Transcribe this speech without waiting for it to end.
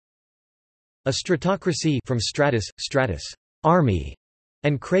A stratocracy from stratus, stratus, army,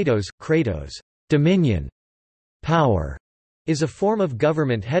 and kratos, kratos, dominion, power, is a form of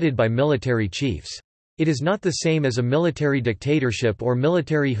government headed by military chiefs. It is not the same as a military dictatorship or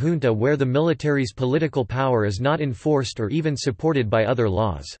military junta where the military's political power is not enforced or even supported by other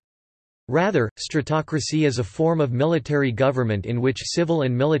laws. Rather, stratocracy is a form of military government in which civil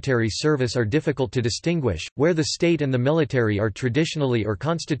and military service are difficult to distinguish, where the state and the military are traditionally or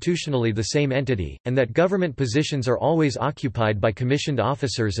constitutionally the same entity, and that government positions are always occupied by commissioned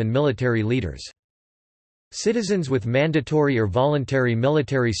officers and military leaders. Citizens with mandatory or voluntary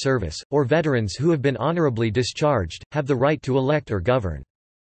military service, or veterans who have been honorably discharged, have the right to elect or govern.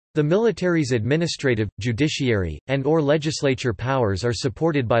 The military's administrative, judiciary, and/or legislature powers are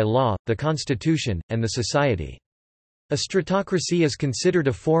supported by law, the constitution, and the society. A stratocracy is considered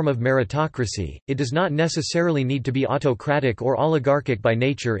a form of meritocracy. It does not necessarily need to be autocratic or oligarchic by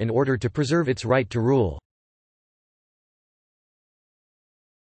nature in order to preserve its right to rule.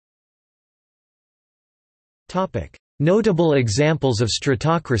 Notable examples of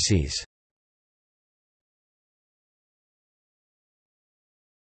stratocracies.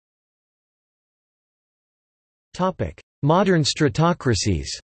 Modern stratocracies.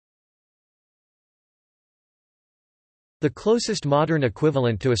 The closest modern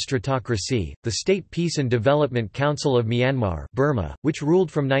equivalent to a stratocracy, the State Peace and Development Council of Myanmar, Burma, which ruled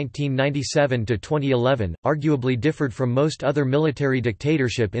from 1997 to 2011, arguably differed from most other military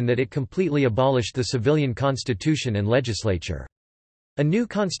dictatorship in that it completely abolished the civilian constitution and legislature. A new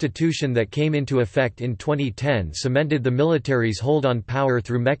constitution that came into effect in 2010 cemented the military's hold on power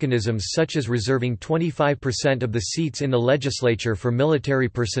through mechanisms such as reserving 25% of the seats in the legislature for military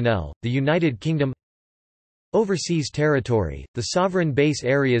personnel. The United Kingdom overseas territory, the sovereign base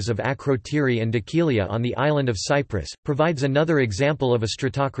areas of Akrotiri and Dhekelia on the island of Cyprus, provides another example of a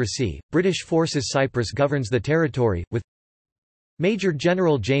stratocracy. British Forces Cyprus governs the territory, with Major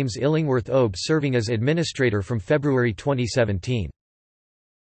General James Illingworth Obe serving as administrator from February 2017.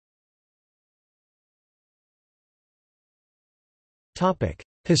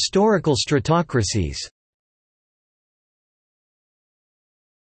 Historical stratocracies.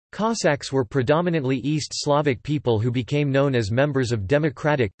 Cossacks were predominantly East Slavic people who became known as members of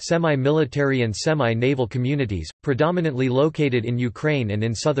democratic, semi-military and semi-naval communities, predominantly located in Ukraine and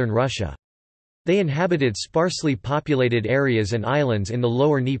in southern Russia. They inhabited sparsely populated areas and islands in the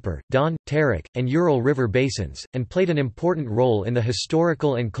lower Dnieper, Don, Terek, and Ural River basins, and played an important role in the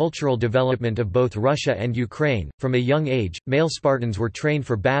historical and cultural development of both Russia and Ukraine. From a young age, male Spartans were trained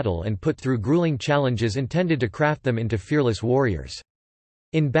for battle and put through grueling challenges intended to craft them into fearless warriors.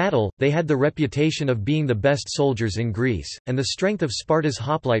 In battle, they had the reputation of being the best soldiers in Greece, and the strength of Sparta's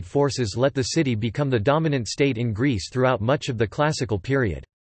hoplite forces let the city become the dominant state in Greece throughout much of the classical period.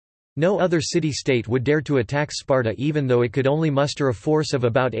 No other city-state would dare to attack Sparta even though it could only muster a force of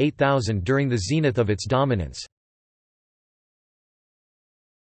about 8,000 during the zenith of its dominance.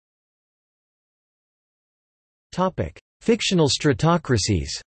 Fictional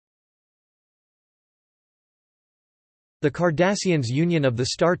stratocracies. The Cardassians' union of the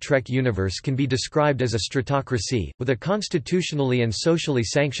Star Trek universe can be described as a stratocracy, with a constitutionally and socially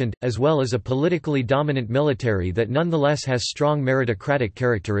sanctioned, as well as a politically dominant military that nonetheless has strong meritocratic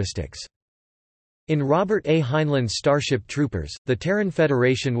characteristics. In Robert A. Heinlein's Starship Troopers, the Terran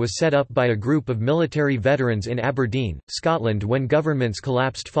Federation was set up by a group of military veterans in Aberdeen, Scotland when governments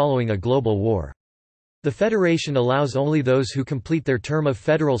collapsed following a global war. The Federation allows only those who complete their term of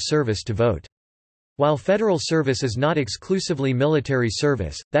federal service to vote. While federal service is not exclusively military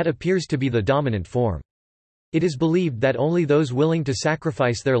service, that appears to be the dominant form. It is believed that only those willing to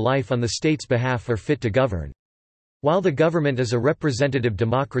sacrifice their life on the state's behalf are fit to govern. While the government is a representative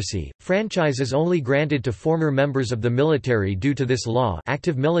democracy, franchise is only granted to former members of the military. Due to this law,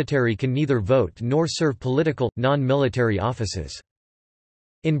 active military can neither vote nor serve political, non-military offices.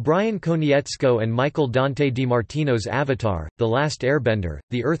 In Brian Konietzko and Michael Dante DiMartino's Avatar, The Last Airbender,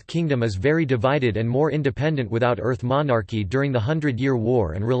 the Earth Kingdom is very divided and more independent without Earth monarchy during the Hundred-Year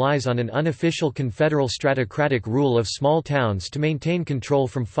War and relies on an unofficial confederal stratocratic rule of small towns to maintain control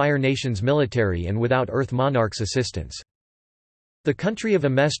from Fire Nation's military and without Earth monarch's assistance. The country of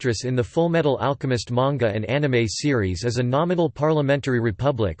Amestris in the Fullmetal Alchemist manga and anime series is a nominal parliamentary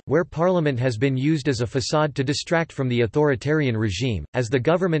republic, where parliament has been used as a facade to distract from the authoritarian regime, as the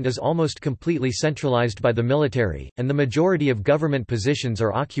government is almost completely centralized by the military, and the majority of government positions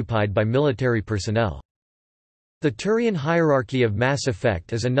are occupied by military personnel. The Turian hierarchy of Mass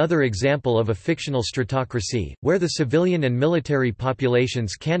Effect is another example of a fictional stratocracy, where the civilian and military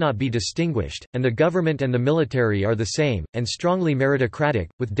populations cannot be distinguished, and the government and the military are the same, and strongly meritocratic,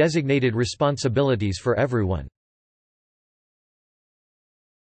 with designated responsibilities for everyone.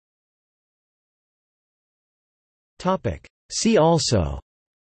 See also: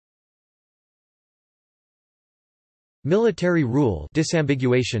 Military rule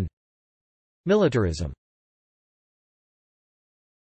disambiguation, Militarism.